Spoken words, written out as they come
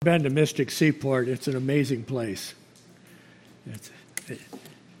Been to Mystic Seaport. It's an amazing place. It's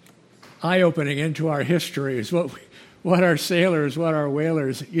eye-opening into our history is what our sailors, what our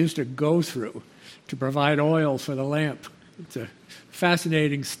whalers used to go through to provide oil for the lamp. It's a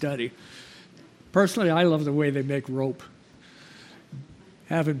fascinating study. Personally, I love the way they make rope.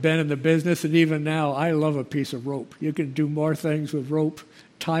 Having been in the business, and even now, I love a piece of rope. You can do more things with rope,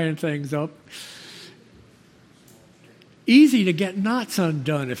 tying things up. Easy to get knots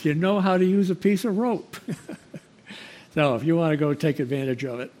undone if you know how to use a piece of rope. So if you want to go take advantage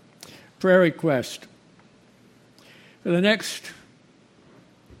of it. Prayer request. For the next,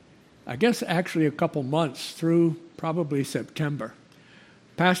 I guess actually a couple months through probably September,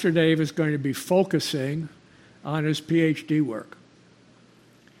 Pastor Dave is going to be focusing on his PhD work.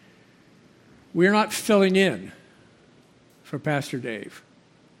 We're not filling in for Pastor Dave,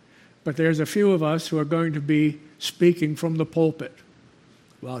 but there's a few of us who are going to be speaking from the pulpit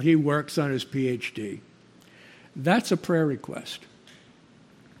while he works on his PhD. That's a prayer request.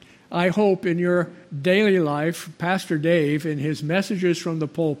 I hope in your daily life, Pastor Dave, in his messages from the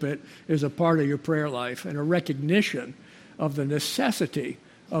pulpit, is a part of your prayer life and a recognition of the necessity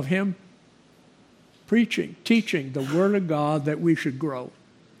of him preaching, teaching the Word of God that we should grow.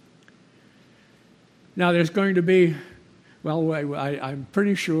 Now, there's going to be, I'm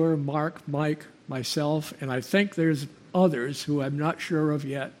pretty sure Mark, Mike, myself, and I think there's others who I'm not sure of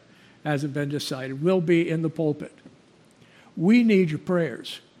yet, hasn't been decided, will be in the pulpit. We need your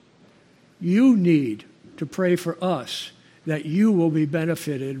prayers. You need to pray for us that you will be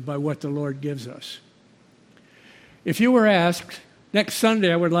benefited by what the Lord gives us. If you were asked, next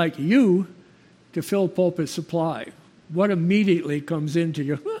Sunday I would like you to fill pulpit supply, what immediately comes into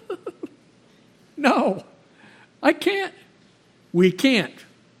you? No, I can't. We can't.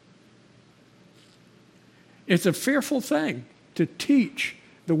 It's a fearful thing to teach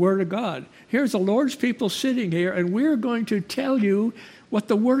the Word of God. Here's the Lord's people sitting here, and we're going to tell you what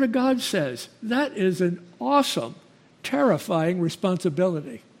the Word of God says. That is an awesome, terrifying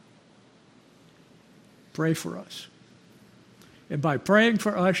responsibility. Pray for us. And by praying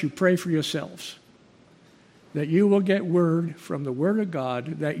for us, you pray for yourselves. That you will get word from the Word of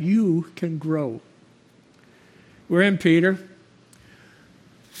God, that you can grow. We're in Peter.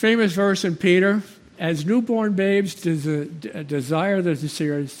 Famous verse in Peter. As newborn babes desire the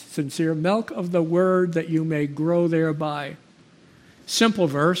sincere milk of the Word that you may grow thereby. Simple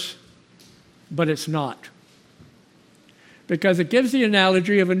verse, but it's not. Because it gives the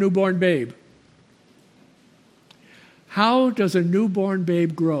analogy of a newborn babe. How does a newborn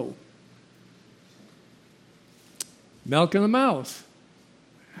babe grow? Milk in the mouth.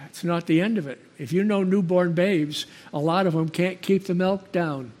 That's not the end of it. If you know newborn babes, a lot of them can't keep the milk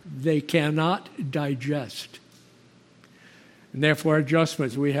down. They cannot digest. And therefore,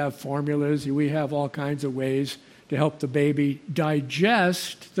 adjustments. We have formulas. We have all kinds of ways to help the baby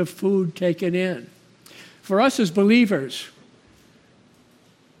digest the food taken in. For us as believers,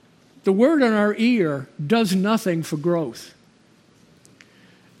 the Word in our ear does nothing for growth.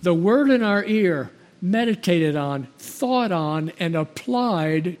 The Word in our ear, meditated on, thought on, and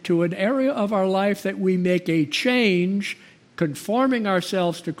applied to an area of our life that we make a change, conforming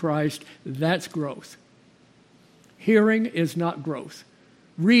ourselves to Christ, that's growth. Hearing is not growth.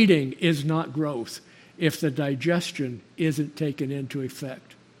 Reading is not growth if the digestion isn't taken into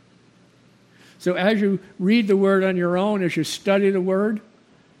effect. So as you read the Word on your own, as you study the Word,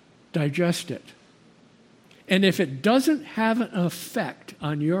 digest it. And if it doesn't have an effect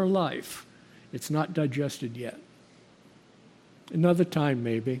on your life, it's not digested yet. Another time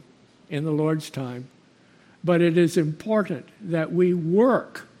maybe, in the Lord's time. But it is important that we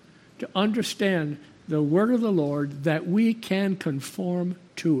work to understand the Word of the Lord, that we can conform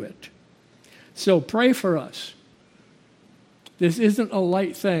to it. So pray for us. This isn't a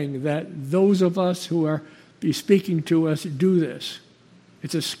light thing that those of us who are be speaking to us do this.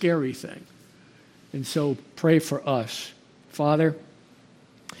 It's a scary thing. And so pray for us. Father,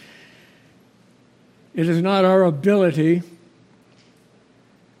 it is not our ability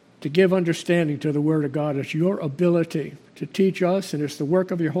to give understanding to the Word of God. It's your ability to teach us, and it's the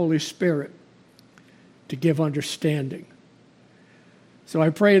work of your Holy Spirit to give understanding. So I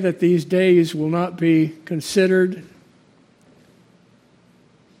pray that these days will not be considered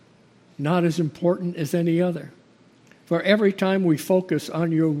not as important as any other. For every time we focus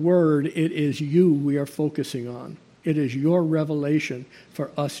on your Word, it is you we are focusing on. It is your revelation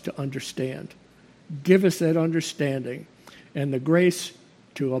for us to understand. Give us that understanding and the grace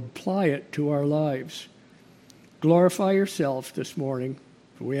to apply it to our lives. Glorify yourself this morning,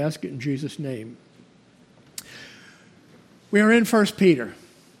 for we ask it in Jesus' name. We are in 1 Peter.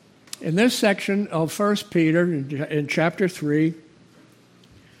 in this section of 1 Peter, in chapter 3,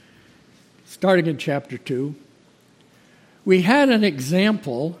 starting in chapter 2, we had an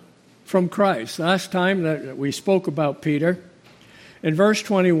example from Christ. Last time that we spoke about Peter, in verse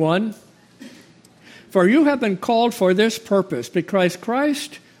 21, "For you have been called for this purpose, because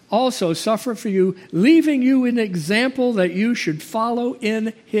Christ also suffered for you, leaving you an example that you should follow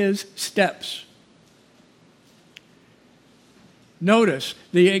in his steps." Notice,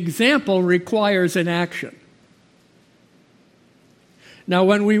 the example requires an action. Now,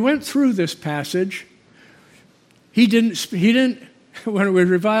 when we went through this passage, he didn't, when we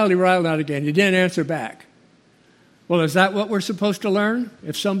reviled, he reviled not again. He didn't answer back. Well, is that what we're supposed to learn?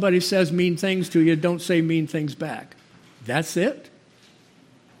 If somebody says mean things to you, don't say mean things back. That's it?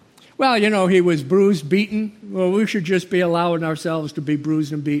 Well, he was bruised, beaten. Well, we should just be allowing ourselves to be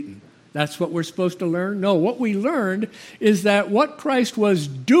bruised and beaten. That's what we're supposed to learn? No, what we learned is that what Christ was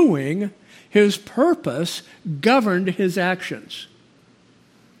doing, his purpose, governed his actions.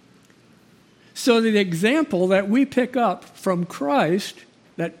 So the example that we pick up from Christ,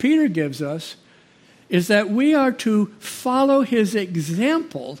 that Peter gives us, is that we are to follow his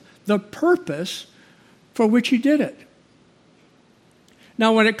example, the purpose for which he did it.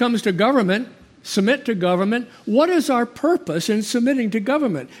 Now, when it comes to government, submit to government, what is our purpose in submitting to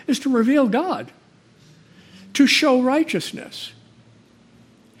government? Is to reveal God, to show righteousness.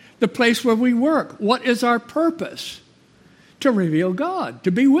 The place where we work, what is our purpose? To reveal God,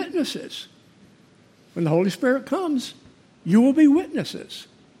 to be witnesses. When the Holy Spirit comes, you will be witnesses.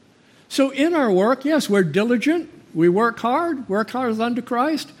 So in our work, yes, we're diligent, we work hard unto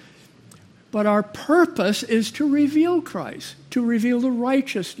Christ, but our purpose is to reveal Christ, to reveal the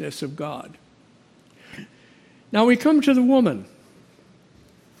righteousness of God. Now we come to the woman.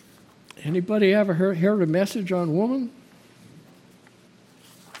 Anybody ever heard a message on woman?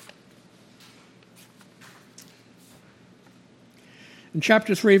 In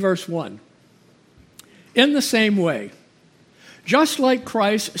chapter 3, verse 1. "In the same way, just like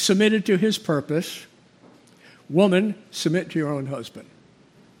Christ submitted to his purpose, woman, submit to your own husband."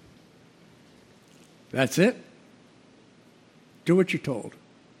 That's it. Do what you're told.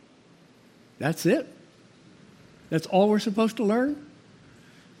 That's it. That's all we're supposed to learn.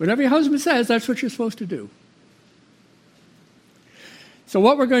 Whatever your husband says, that's what you're supposed to do. So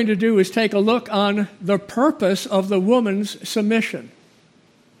what we're going to do is take a look on the purpose of the woman's submission.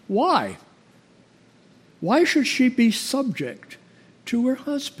 Why? Why should she be subject to her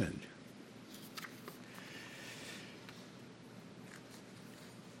husband?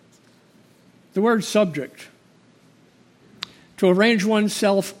 The word subject, to arrange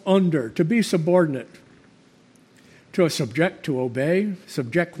oneself under, to be subordinate, to subject, to obey,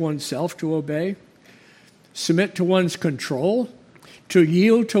 subject oneself to obey, submit to one's control, to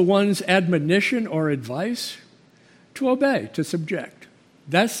yield to one's admonition or advice, to obey, to subject.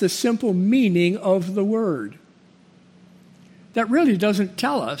 That's the simple meaning of the word. That really doesn't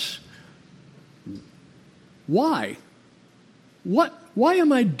tell us why. Why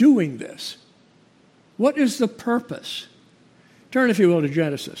am I doing this? What is the purpose? Turn, if you will, to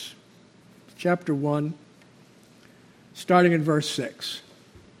Genesis, chapter 1, starting in verse 6.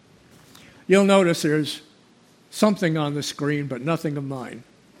 You'll notice there's something on the screen, but nothing of mine.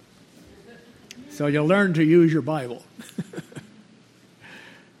 So you'll learn to use your Bible.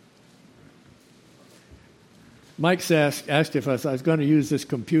 Mike asked if I was going to use this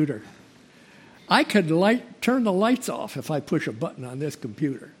computer. I could turn the lights off if I push a button on this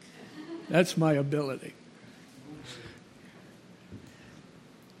computer. That's my ability.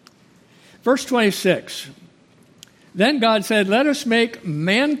 Verse 26. Then God said, "Let us make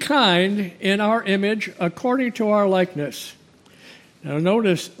mankind in our image according to our likeness." Now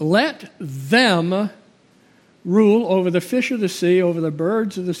notice, let them rule over the fish of the sea, over the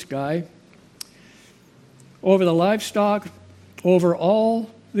birds of the sky, over the livestock, over all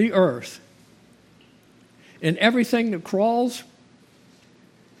the earth, and everything that crawls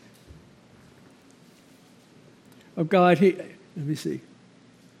of God. Let me see.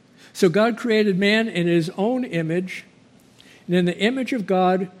 So God created man in his own image, and in the image of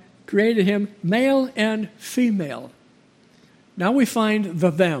God created him male and female. Now we find the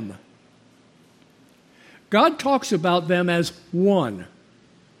them. God talks about them as one.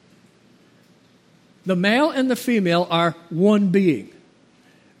 The male and the female are one being.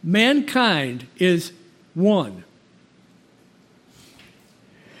 Mankind is one.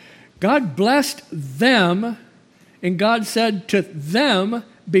 God blessed them, and God said to them,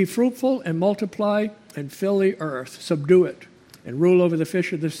 "Be fruitful and multiply and fill the earth, subdue it, and rule over the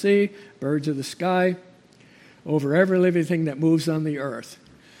fish of the sea, birds of the sky, over every living thing that moves on the earth."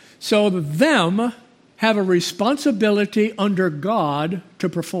 So them have a responsibility under God to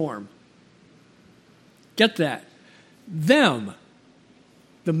perform. Get that. Them,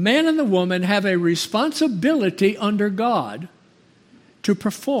 the man and the woman, have a responsibility under God to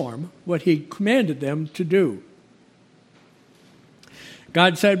perform what he commanded them to do.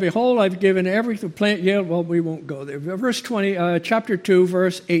 God said, behold, I've given every plant yield. Well, we won't go there. Verse 20, chapter 2,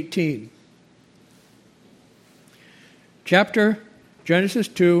 verse 18. Genesis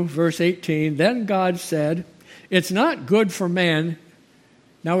 2, verse 18. Then God said, it's not good for man.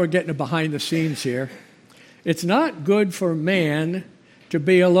 Now we're getting behind the scenes here. It's not good for man to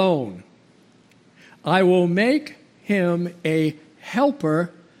be alone. I will make him a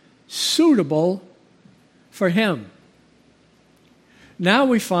helper suitable for him. Now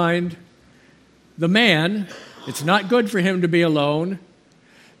we find the man, it's not good for him to be alone.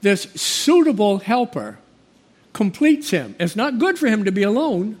 This suitable helper completes him. It's not good for him to be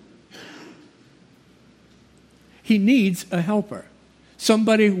alone. He needs a helper,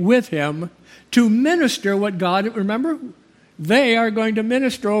 somebody with him to minister what God, remember, they are going to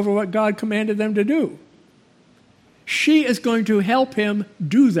minister over what God commanded them to do. She is going to help him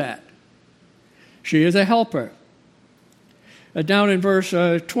do that. She is a helper. Down in verse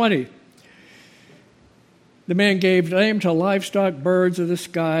 20, the man gave name to livestock, birds of the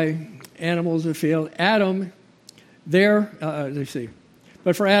sky, animals of the field. Adam,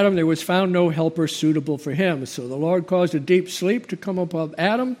 but for Adam there was found no helper suitable for him. So the Lord caused a deep sleep to come upon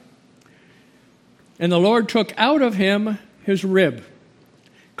Adam, and the Lord took out of him his rib,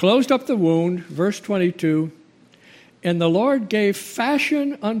 closed up the wound, verse 22, and the Lord gave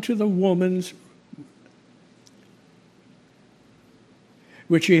fashion unto the woman's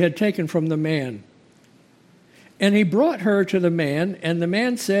which he had taken from the man. And he brought her to the man, and the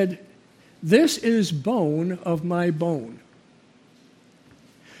man said, this is bone of my bone.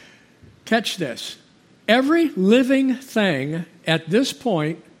 Catch this. Every living thing at this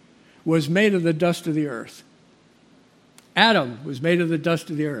point was made of the dust of the earth. Adam was made of the dust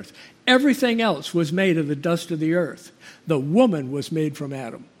of the earth. Everything else was made of the dust of the earth. The woman was made from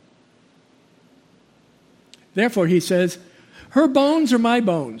Adam. Therefore, he says, her bones are my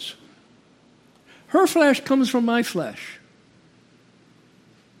bones. Her flesh comes from my flesh.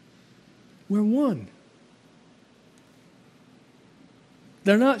 We're one.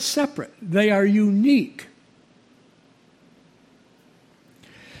 They're not separate. They are unique.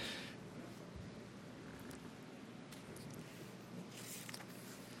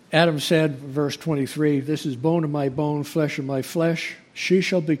 Adam said, verse 23, this is bone of my bone, flesh of my flesh. She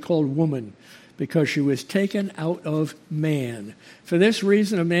shall be called woman, because she was taken out of man. For this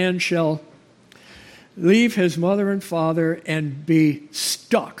reason a man shall leave his mother and father and be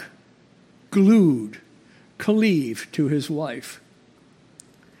stuck, glued, cleave to his wife.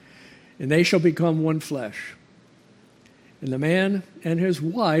 And they shall become one flesh. And the man and his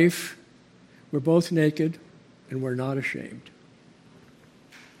wife were both naked and were not ashamed.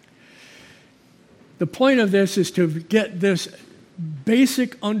 The point of this is to get this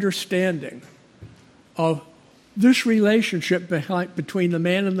basic understanding of this relationship between the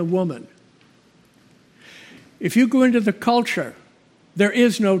man and the woman. If you go into the culture, there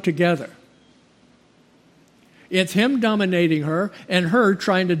is no together. It's him dominating her and her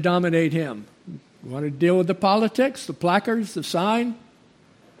trying to dominate him. You want to deal with the politics, the placards, the sign?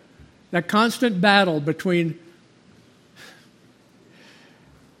 That constant battle between...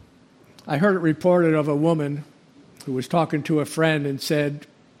 I heard it reported of a woman who was talking to a friend and said,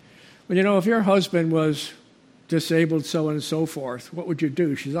 well, you know, if your husband was disabled, so on and so forth, what would you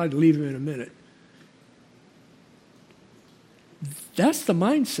do? She said, I'd leave him in a minute. That's the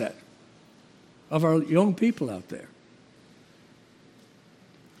mindset of our young people out there.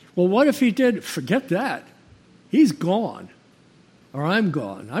 Well, what if he did? Forget that. He's gone, or I'm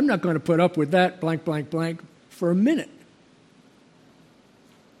gone. I'm not going to put up with that blank, blank, blank for a minute.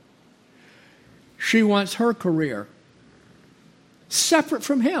 She wants her career separate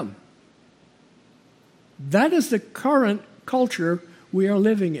from him. That is the current culture we are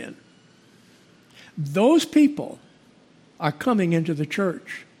living in. Those people are coming into the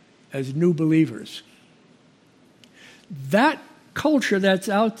church as new believers. That culture that's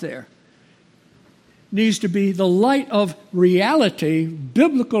out there needs to be the light of reality.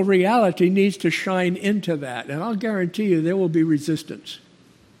 Biblical reality needs to shine into that. And I'll guarantee you there will be resistance.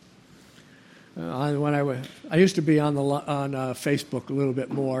 I used to be on Facebook a little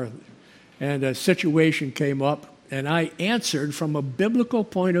bit more, and a situation came up, and I answered from a biblical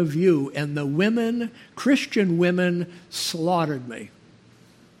point of view, and the women, Christian women, slaughtered me.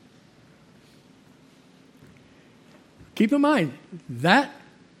 Keep in mind, that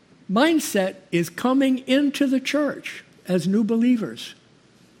mindset is coming into the church as new believers.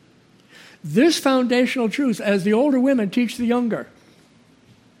 This foundational truth, as the older women teach the younger,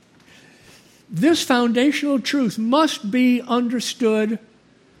 this foundational truth must be understood,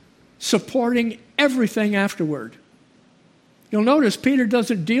 supporting everything afterward. You'll notice Peter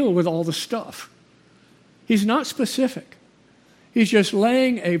doesn't deal with all the stuff. He's not specific. He's just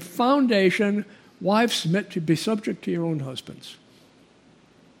laying a foundation. Wives, submit to be subject to your own husbands.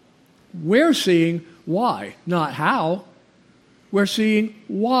 We're seeing why, not how. We're seeing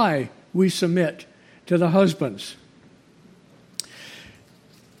why we submit to the husbands.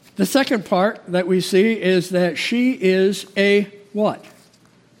 The second part that we see is that she is a what?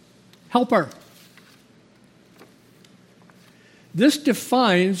 Helper. This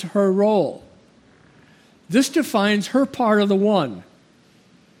defines her role. This defines her part of the one.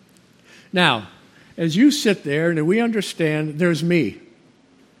 Now, as you sit there and we understand there's me.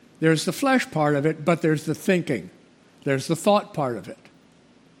 There's the flesh part of it, but there's the thinking. There's the thought part of it.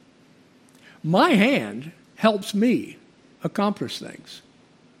 My hand helps me accomplish things.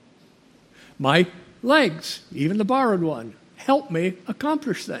 My legs, even the borrowed one, help me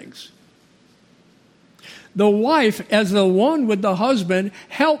accomplish things. The wife, as the one with the husband,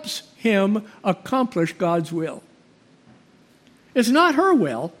 helps him accomplish God's will. It's not her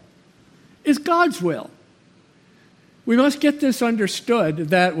will, it's God's will. We must get this understood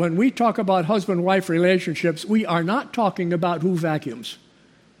that when we talk about husband-wife relationships, we are not talking about who vacuums,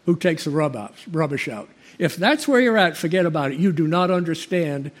 who takes the rubbish out. If that's where you're at, forget about it. You do not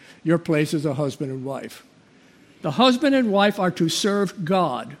understand your place as a husband and wife. The husband and wife are to serve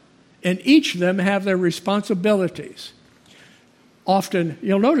God, and each of them have their responsibilities. Often,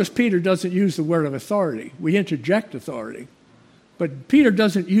 you'll notice Peter doesn't use the word of authority. We interject authority, but Peter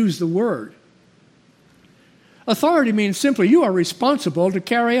doesn't use the word. Authority means simply you are responsible to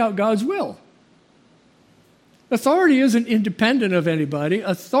carry out God's will. Authority isn't independent of anybody.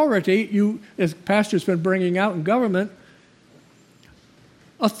 Authority, as Pastor's been bringing out in government,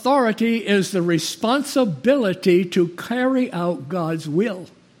 authority is the responsibility to carry out God's will.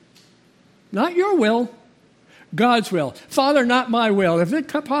 Not your will, God's will. Father, not my will. If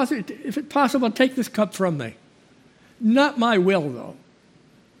it's possible, take this cup from me. Not my will, though.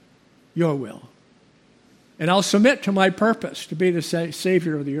 Your will. And I'll submit to my purpose to be the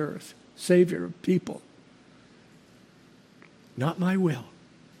Savior of the earth, Savior of people. Not my will.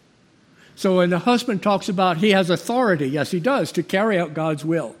 So when the husband talks about he has authority, yes, he does, to carry out God's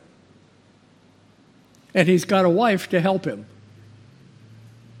will. And he's got a wife to help him.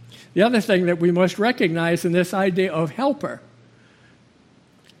 The other thing that we must recognize in this idea of helper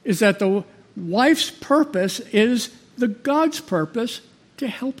is that the wife's purpose is the God's purpose to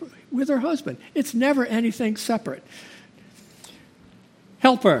help her with her husband. It's never anything separate.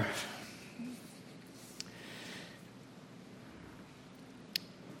 Helper.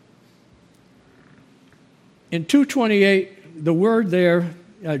 In 2:28, the word there,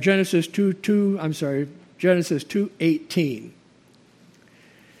 Genesis 2:18.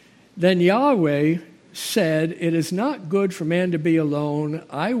 Then Yahweh said, "It is not good for man to be alone.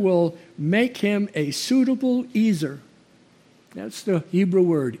 I will make him a suitable ezer." That's the Hebrew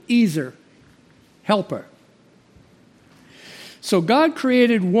word, ezer, helper. So God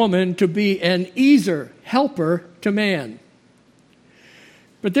created woman to be an ezer, helper to man.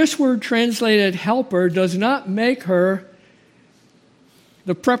 But this word translated helper does not make her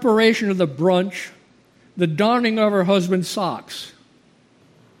the preparation of the brunch, the darning of her husband's socks.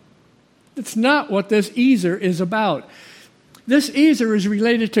 It's not what this ezer is about. This ezer is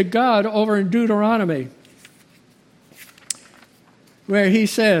related to God over in Deuteronomy, where he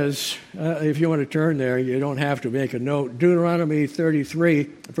says, if you want to turn there, you don't have to make a note, Deuteronomy 33,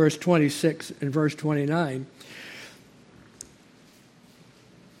 verse 26 and verse 29.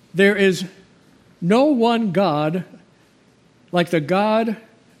 There is no one God like the God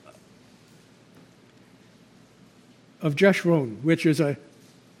of Jeshurun, which is an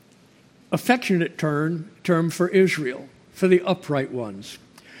affectionate term for Israel, for the upright ones,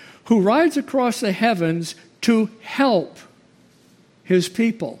 who rides across the heavens to help his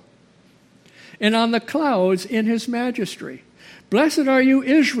people, and on the clouds in his majesty. Blessed are you,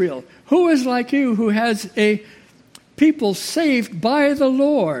 Israel. Who is like you, who has a people saved by the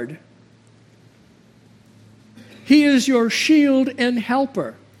Lord? He is your shield and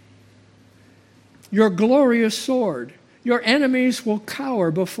helper, your glorious sword. Your enemies will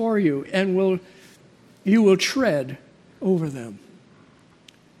cower before you, and you will tread over them.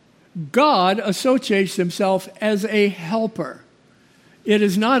 God associates himself as a helper. It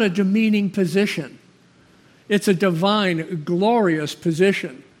is not a demeaning position. It's a divine, glorious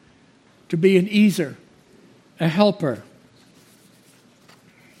position. to be an easer, a helper.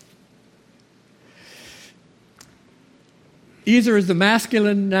 Easer is the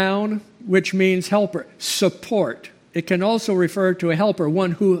masculine noun, which means helper, support. It can also refer to a helper,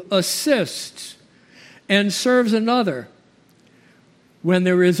 one who assists and serves another when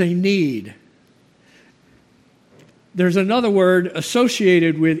there is a need. There's another word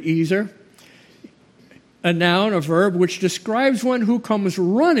associated with easer, a noun, a verb, which describes one who comes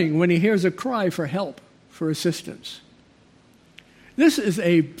running when he hears a cry for help, for assistance. This is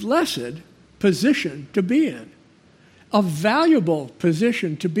a blessed position to be in, a valuable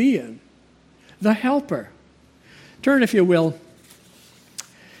position to be in, the helper. Turn, if you will.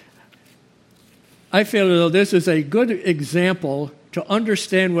 I feel as though this is a good example to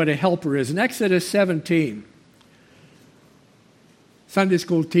understand what a helper is. In Exodus 17, Sunday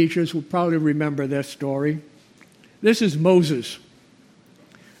school teachers will probably remember this story. This is Moses.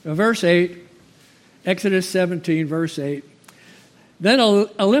 Verse 8, Exodus 17, verse 8. Then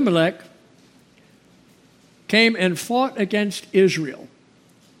Elimelech came and fought against Israel.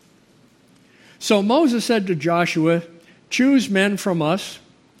 So Moses said to Joshua, "Choose men from us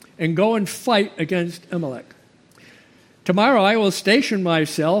and go and fight against Amalek. Tomorrow I will station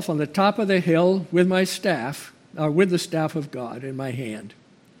myself on the top of the hill with my staff, with the staff of God in my hand."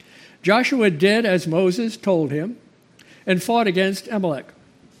 Joshua did as Moses told him and fought against Amalek.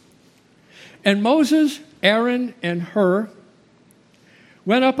 And Moses, Aaron, and Hur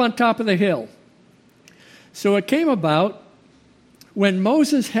went up on top of the hill. So it came about when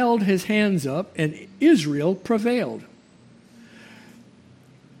Moses held his hands up and Israel prevailed.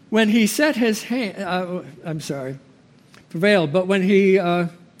 When he set his hand, prevailed, but when he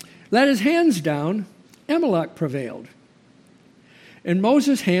let his hands down, Amalek prevailed. And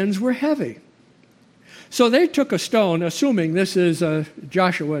Moses' hands were heavy. So they took a stone, assuming this is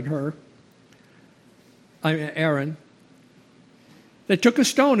Joshua and Aaron. They took a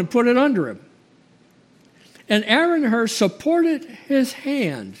stone and put it under him. And Aaron and Hur supported his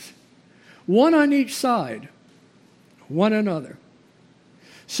hands, one on each side, one another,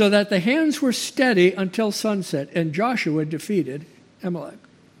 so that the hands were steady until sunset, and Joshua defeated Amalek.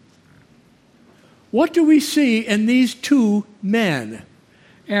 What do we see in these two men,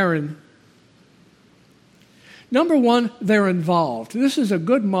 Aaron? Number one, they're involved. This is a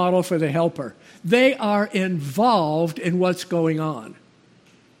good model for the helper. They are involved in what's going on.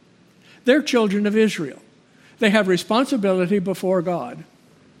 They're children of Israel. They have responsibility before God.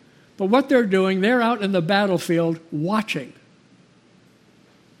 But what they're doing, they're out in the battlefield watching.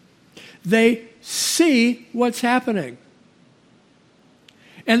 They see what's happening.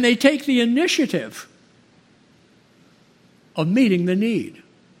 And they take the initiative of meeting the need.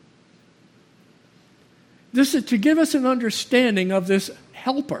 This is to give us an understanding of this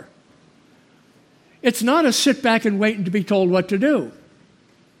helper. It's not a sit back and wait and to be told what to do.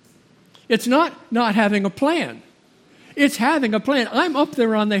 It's not having a plan. It's having a plan. I'm up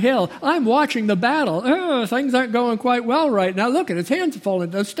there on the hill. I'm watching the battle. Oh, things aren't going quite well right now. Look at his hands are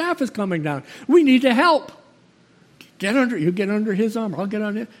falling. The staff is coming down. We need to help. You get under his arm. I'll get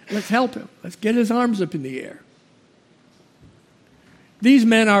on it. Let's help him. Let's get his arms up in the air. These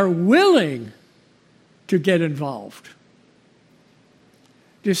men are willing to get involved.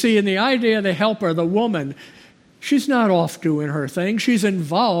 You see, in the idea of the helper, the woman, she's not off doing her thing. She's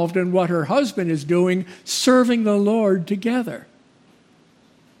involved in what her husband is doing, serving the Lord together.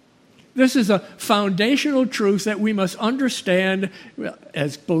 This is a foundational truth that we must understand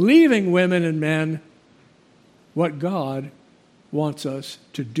as believing women and men, what God wants us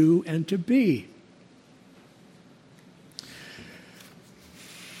to do and to be.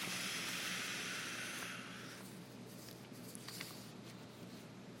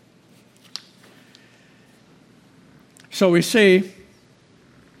 So we see,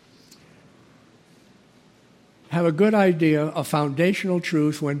 have a good idea of foundational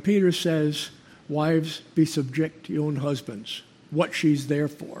truth when Peter says, "Wives, be subject to your own husbands," what she's there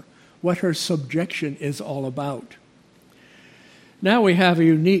for, what her subjection is all about. Now we have a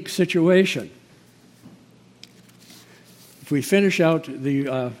unique situation. If we finish out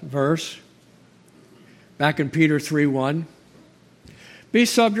the verse, back in Peter 3:1, "Be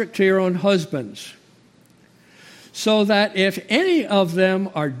subject to your own husbands, so that if any of them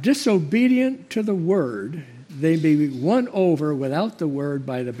are disobedient to the word, they may be won over without the word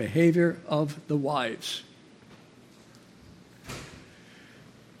by the behavior of the wives."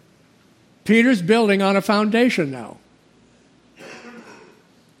 Peter's building on a foundation now.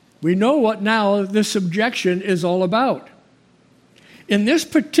 We know what now this subjection is all about. In this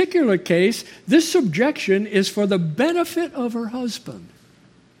particular case, this subjection is for the benefit of her husband.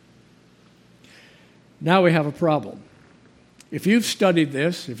 Now we have a problem. If you've studied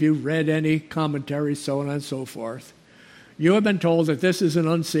this, if you've read any commentaries, so on and so forth, you have been told that this is an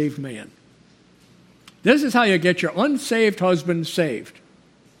unsaved man. This is how you get your unsaved husband saved.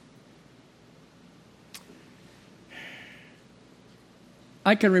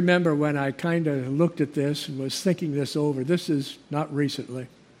 I can remember when I kind of looked at this and was thinking this over. This is not recently.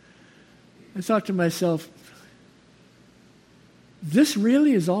 I thought to myself, this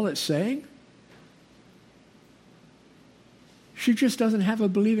really is all it's saying? She just doesn't have a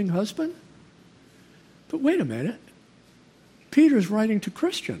believing husband? But wait a minute. Peter's writing to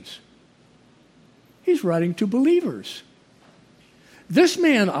Christians. He's writing to believers. This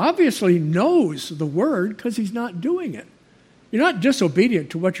man obviously knows the word because he's not doing it. You're not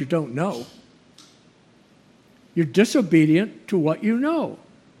disobedient to what you don't know. You're disobedient to what you know.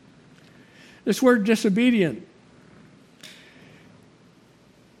 This word disobedient.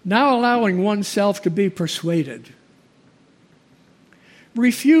 Now allowing oneself to be persuaded.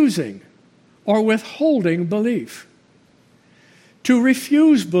 Refusing or withholding belief. To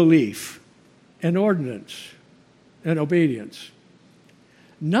refuse belief and ordinance and obedience.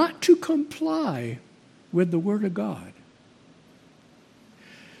 Not to comply with the Word of God.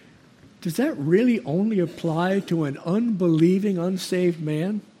 Does that really only apply to an unbelieving, unsaved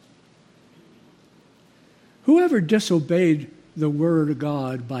man? Whoever disobeyed the Word of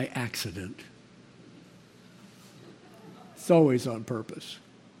God by accident, it's always on purpose.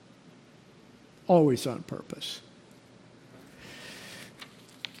 Always on purpose.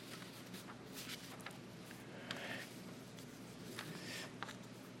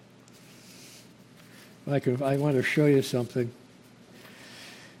 I want to show you something.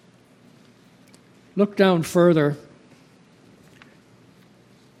 Look down further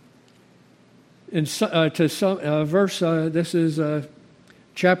in this is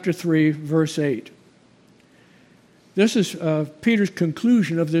chapter 3, verse 8. This is Peter's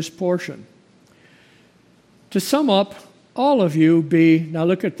conclusion of this portion. To sum up, all of you be, now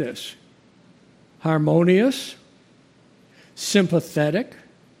look at this, harmonious, sympathetic,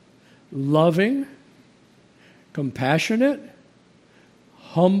 loving, compassionate,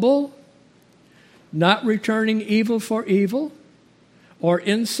 humble, not returning evil for evil or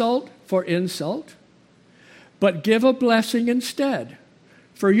insult for insult, but give a blessing instead.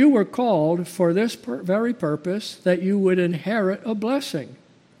 For you were called for this very purpose, that you would inherit a blessing.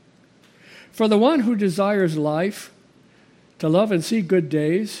 For the one who desires life, to love and see good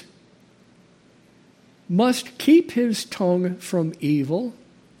days, must keep his tongue from evil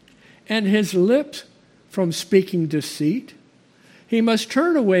and his lips from speaking deceit. He must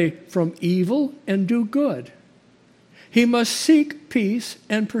turn away from evil and do good. He must seek peace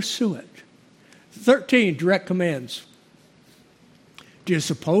and pursue it. 13, direct commands. Do you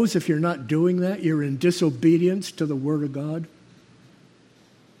suppose if you're not doing that, you're in disobedience to the Word of God?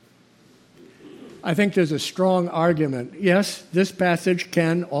 I think there's a strong argument. Yes, this passage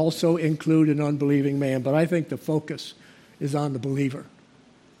can also include an unbelieving man, but I think the focus is on the believer.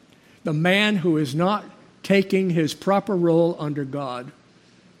 The man who is not taking his proper role under God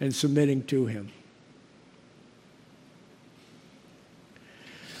and submitting to Him.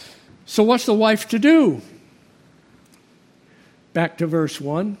 So what's the wife to do? Back to verse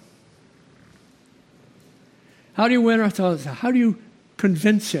 1. How do you win our thoughts? How do you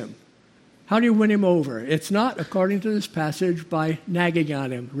convince him? How do you win him over? It's not, according to this passage, by nagging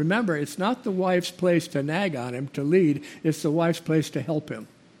on him. Remember, it's not the wife's place to nag on him, to lead. It's the wife's place to help him.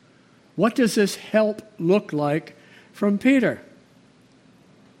 What does this help look like from Peter?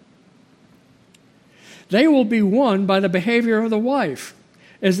 They will be won by the behavior of the wife,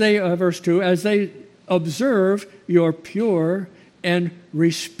 as they, verse 2, as they observe your pure and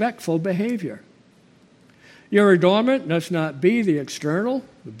respectful behavior. Your adornment must not be the external,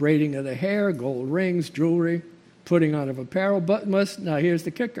 the braiding of the hair, gold rings, jewelry, putting on of apparel, but must, now here's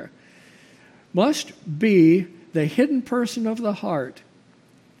the kicker, must be the hidden person of the heart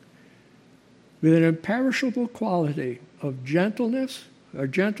with an imperishable quality of gentleness, a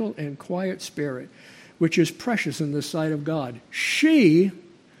gentle and quiet spirit, which is precious in the sight of God. She,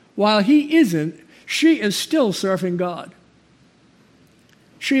 while he isn't, she is still serving God.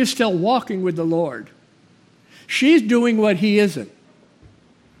 She is still walking with the Lord. She's doing what he isn't.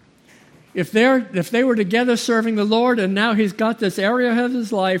 If they were together serving the Lord and now he's got this area of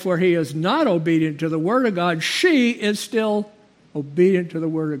his life where he is not obedient to the Word of God, she is still obedient to the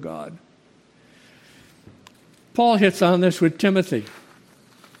Word of God. Paul hits on this with Timothy.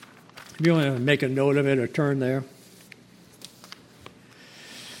 If you want to make a note of it or turn there.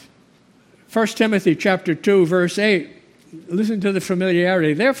 1 Timothy chapter 2, verse 8. listen to the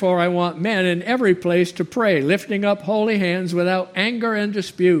familiarity. Therefore, I want men in every place to pray, lifting up holy hands without anger and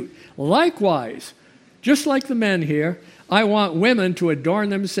dispute. Likewise, just like the men here, I want women to adorn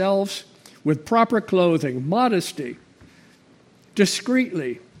themselves with proper clothing, modesty,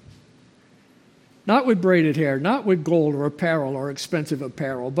 discreetly, not with braided hair, not with gold or apparel or expensive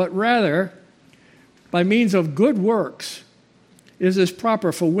apparel, but rather by means of good works. Is this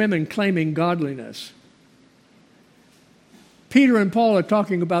proper for women claiming godliness? Peter and Paul are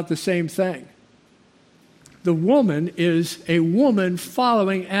talking about the same thing. The woman is a woman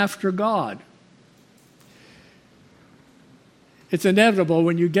following after God. It's inevitable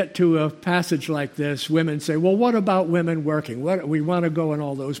when you get to a passage like this, women say, well, what about women working? We want to go in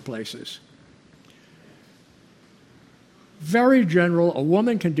all those places. Very general, a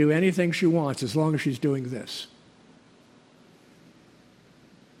woman can do anything she wants as long as she's doing this.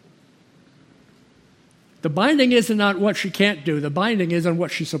 The binding isn't on what she can't do. The binding is on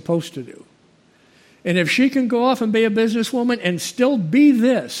what she's supposed to do. And if she can go off and be a businesswoman and still be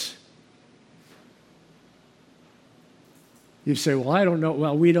this, you say, well, I don't know.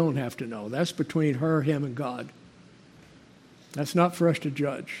 Well, we don't have to know. That's between her, him, and God. That's not for us to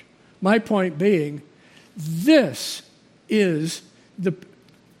judge. My point being, this is the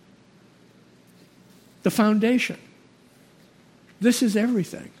foundation. This is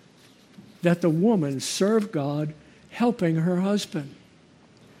everything. That the woman serve God, helping her husband.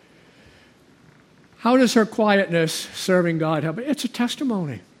 How does her quietness serving God help? It's a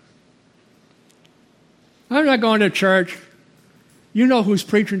testimony. I'm not going to church. You know who's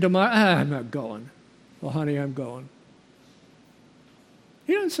preaching tomorrow? I'm not going. Well, honey, I'm going.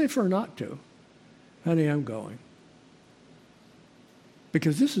 He doesn't say for her not to. Honey, I'm going.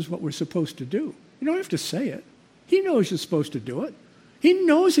 Because this is what we're supposed to do. You don't have to say it. He knows you're supposed to do it. He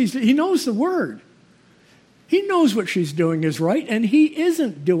knows the word. He knows what she's doing is right, and he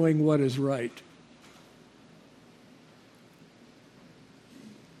isn't doing what is right.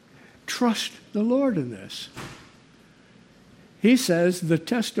 Trust the Lord in this. He says the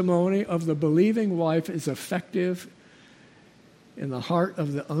testimony of the believing wife is effective in the heart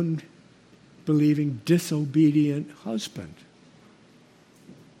of the unbelieving, disobedient husband.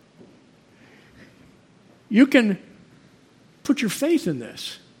 You can put your faith in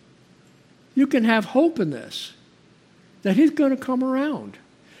this. You can have hope in this, that he's going to come around.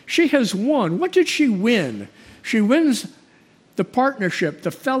 She has won. What did she win? She wins the partnership,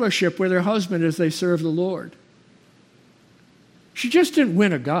 the fellowship with her husband as they serve the Lord. She just didn't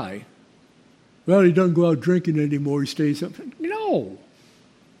win a guy. Well, he doesn't go out drinking anymore. He stays up. No.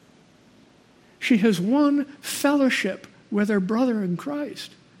 She has won fellowship with her brother in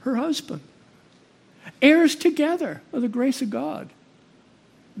Christ, her husband. Heirs together of the grace of God.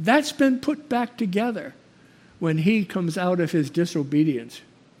 That's been put back together when he comes out of his disobedience.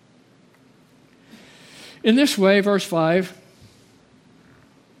 In this way, verse 5,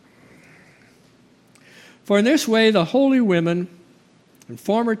 for in this way the holy women in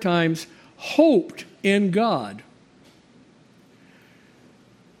former times hoped in God.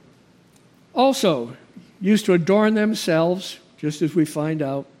 Also used to adorn themselves, just as we find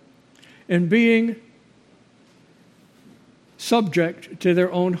out, in being subject to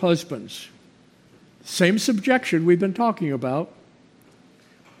their own husbands. Same subjection we've been talking about.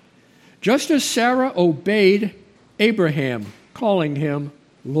 Just as Sarah obeyed Abraham, calling him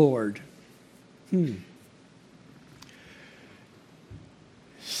Lord.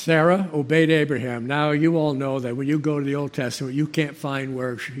 Sarah obeyed Abraham. Now, you all know that when you go to the Old Testament, you can't find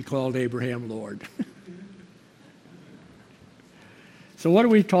where she called Abraham Lord. So what are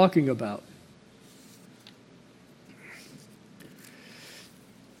we talking about?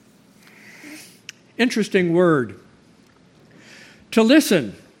 Interesting word. To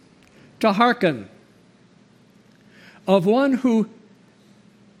listen, to hearken, of one who,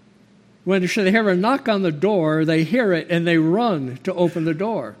 when they hear a knock on the door, they hear it and they run to open the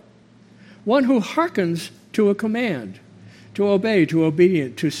door. One who hearkens to a command, to obey, to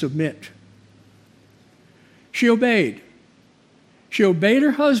obedient, to submit. She obeyed. She obeyed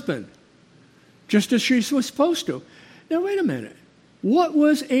her husband, just as she was supposed to. Now, wait a minute. What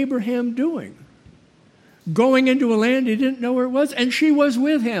was Abraham doing? Going into a land he didn't know where it was, and she was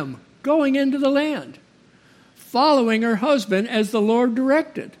with him, going into the land, following her husband as the Lord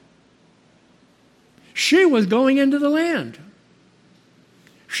directed. She was going into the land.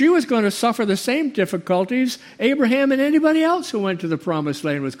 She was going to suffer the same difficulties Abraham and anybody else who went to the promised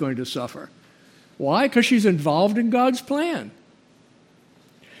land was going to suffer. Why? Because she's involved in God's plan.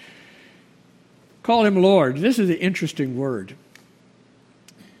 Call him Lord. This is an interesting word.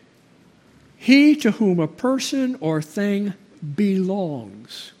 He to whom a person or thing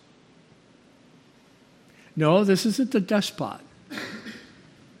belongs. No, this isn't a despot.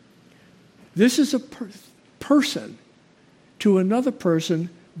 This is a person to another person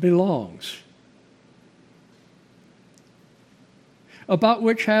belongs, about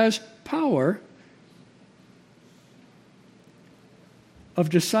which has power of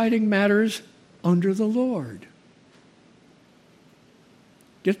deciding matters under the Lord.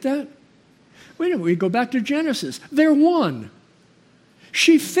 Get that? Wait a minute, we go back to Genesis. They're one.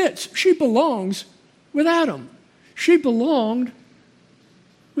 She fits, she belongs with Adam. She belonged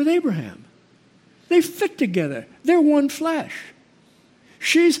with Abraham. They fit together. They're one flesh.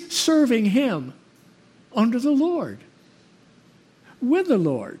 She's serving him under the Lord, with the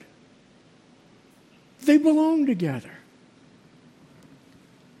Lord. They belong together.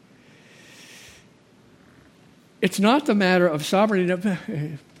 It's not the matter of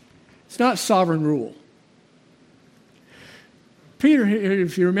sovereignty. It's not sovereign rule. Peter,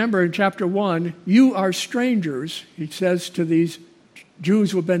 if you remember in chapter 1, you are strangers, he says to these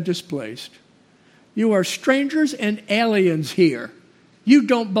Jews who have been displaced. You are strangers and aliens here. You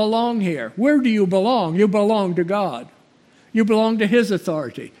don't belong here. Where do you belong? You belong to God. You belong to his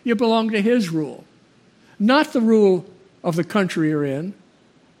authority. You belong to his rule, not the rule of the country you're in.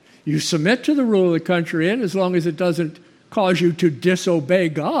 You submit to the rule of the country you're in as long as it doesn't cause you to disobey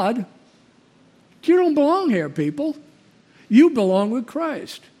God. You don't belong here, people. You belong with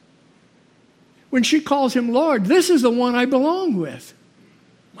Christ. When she calls him Lord, this is the one I belong with,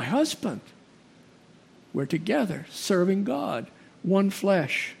 my husband. We're together, serving God, one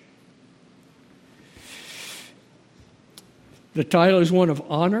flesh. The title is one of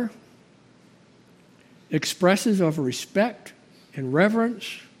honor, expressive of respect and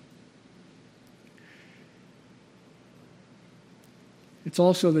reverence. It's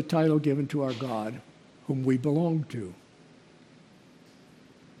also the title given to our God, whom we belong to.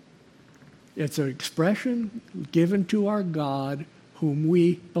 It's an expression given to our God, whom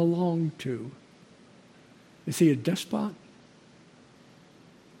we belong to. Is he a despot?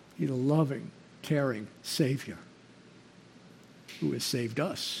 He's a loving, caring Savior who has saved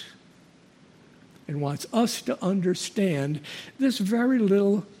us and wants us to understand this very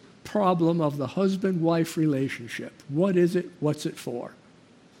little problem of the husband-wife relationship. What is it? What's it for?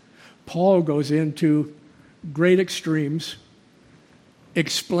 Paul goes into great extremes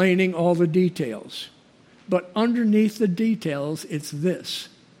explaining all the details. But underneath the details, it's this.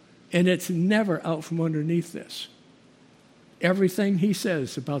 And it's never out from underneath this. Everything he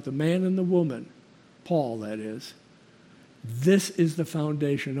says about the man and the woman, Paul that is, this is the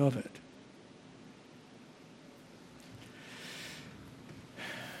foundation of it.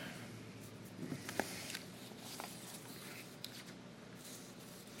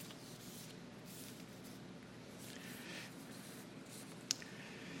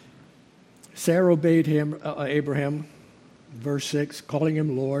 Sarah obeyed Abraham, verse 6, calling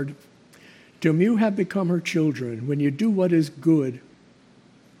him Lord, to whom you have become her children, when you do what is good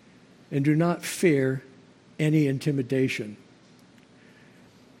and do not fear any intimidation.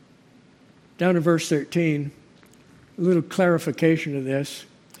 Down in verse 13, a little clarification of this.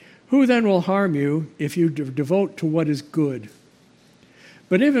 Who then will harm you if you devote to what is good?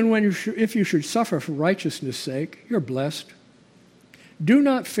 But even if you should suffer for righteousness' sake, you're blessed. Do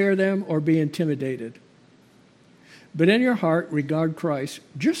not fear them or be intimidated. But in your heart regard Christ,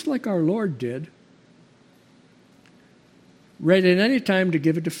 just like our Lord did, ready at any time to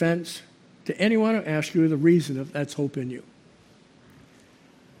give a defense to anyone who asks you the reason of that's hope in you.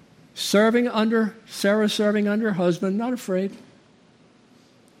 Sarah serving under her husband, not afraid,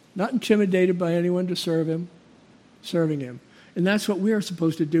 not intimidated by anyone to serve him, serving him. And that's what we are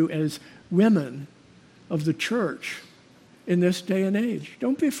supposed to do as women of the church in this day and age.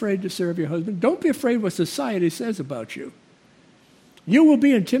 Don't be afraid to serve your husband. Don't be afraid what society says about you. You will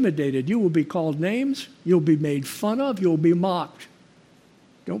be intimidated. You will be called names. You'll be made fun of. You'll be mocked.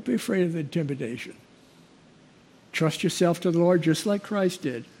 Don't be afraid of the intimidation. Trust yourself to the Lord just like Christ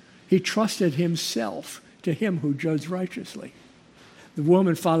did. He trusted himself to him who judged righteously. The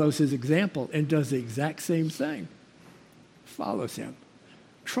woman follows his example and does the exact same thing. Follows him.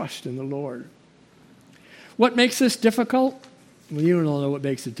 Trust in the Lord. What makes this difficult? Well, you don't know what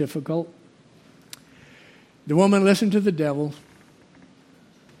makes it difficult. The woman listened to the devil,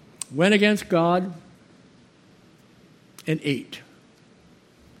 went against God, and ate.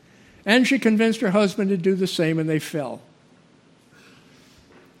 And she convinced her husband to do the same, and they fell.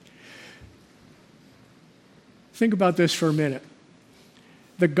 Think about this for a minute.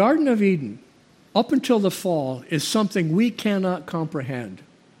 The Garden of Eden, up until the fall, is something we cannot comprehend.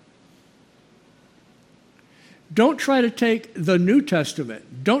 Don't try to take the New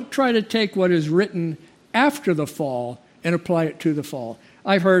Testament. Don't try to take what is written after the fall and apply it to the fall.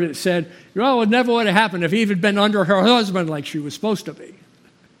 I've heard it said, well, it never would have happened if Eve had been under her husband like she was supposed to be.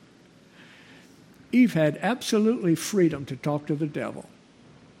 Eve had absolutely freedom to talk to the devil.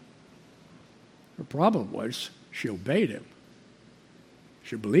 Her problem was she obeyed him.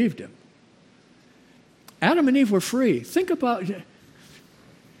 She believed him. Adam and Eve were free. Think about it.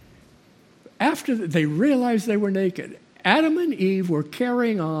 After they realized they were naked, Adam and Eve were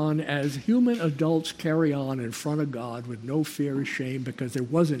carrying on as human adults carry on in front of God with no fear or shame because there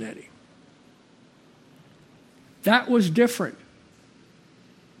wasn't any. That was different.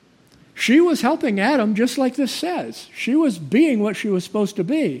 She was helping Adam just like this says. She was being what she was supposed to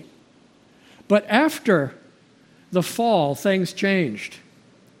be. But after the fall, things changed.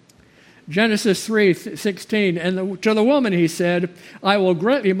 Genesis 3:16, and to the woman he said, I will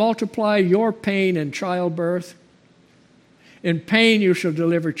greatly multiply your pain in childbirth. In pain you shall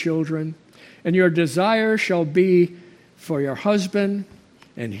deliver children, and your desire shall be for your husband,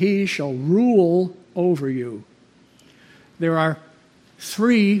 and he shall rule over you. There are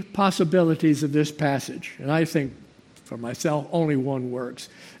 3 possibilities of this passage, and I think for myself only one works.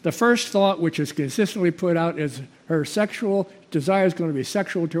 The first thought, which is consistently put out, is her sexual desire is going to be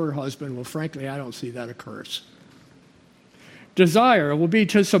sexual to her husband. Well, frankly, I don't see that occurs. Desire will be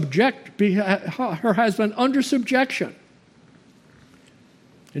to be her husband under subjection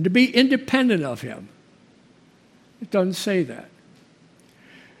and to be independent of him. It doesn't say that.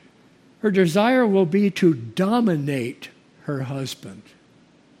 Her desire will be to dominate her husband.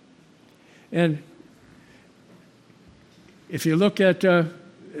 And if you look at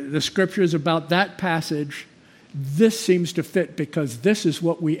the scriptures about that passage, this seems to fit because this is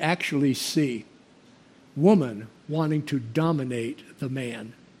what we actually see. Woman wanting to dominate the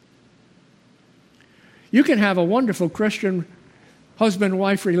man. You can have a wonderful Christian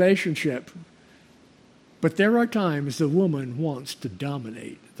husband-wife relationship, but there are times the woman wants to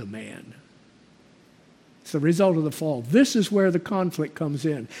dominate the man. It's the result of the fall. This is where the conflict comes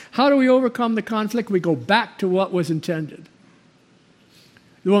in. How do we overcome the conflict? We go back to what was intended.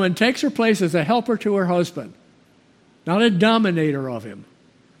 The woman takes her place as a helper to her husband, not a dominator of him.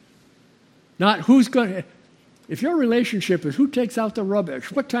 Not who's going to... If your relationship is who takes out the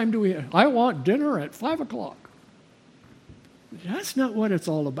rubbish, what time do we... I want dinner at 5 o'clock. That's not what it's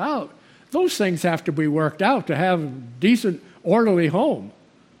all about. Those things have to be worked out to have a decent, orderly home.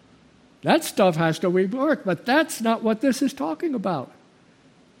 That stuff has to be worked, but that's not what this is talking about.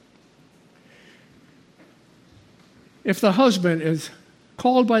 If the husband is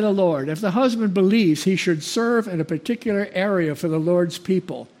called by the Lord, if the husband believes he should serve in a particular area for the Lord's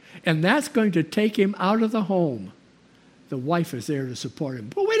people, and that's going to take him out of the home, the wife is there to support him.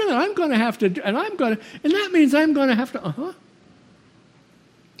 But wait a minute, I'm going to have to, and that means I'm going to have to,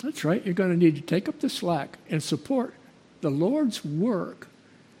 That's right, you're going to need to take up the slack and support the Lord's work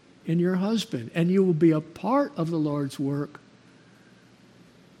in your husband, and you will be a part of the Lord's work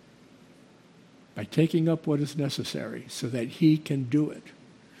by taking up what is necessary so that he can do it.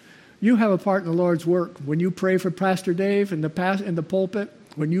 You have a part in the Lord's work. When you pray for Pastor Dave in the pulpit,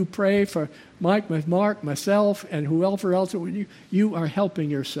 when you pray for Mike, Mark, myself, and whoever else, you are helping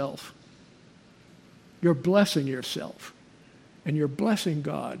yourself. You're blessing yourself, and you're blessing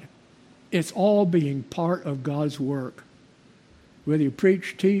God. It's all being part of God's work. Whether you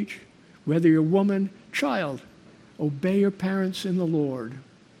preach, teach, whether you're woman, child, obey your parents in the Lord,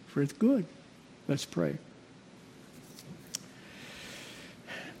 for it's good. Let's pray.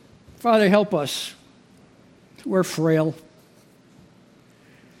 Father, help us. We're frail.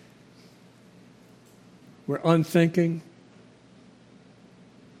 We're unthinking.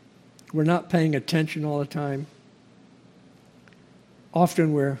 We're not paying attention all the time.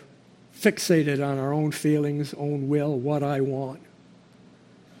 Often we're fixated on our own feelings, own will, what I want.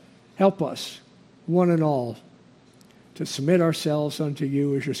 Help us, one and all, to submit ourselves unto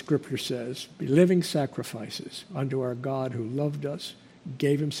you, as your scripture says, be living sacrifices unto our God who loved us,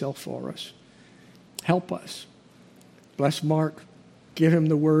 gave himself for us. Help us. Bless Mark. Give him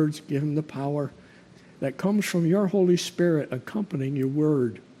the words, give him the power that comes from your Holy Spirit accompanying your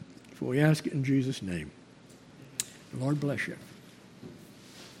word. For we ask it in Jesus' name. The Lord bless you.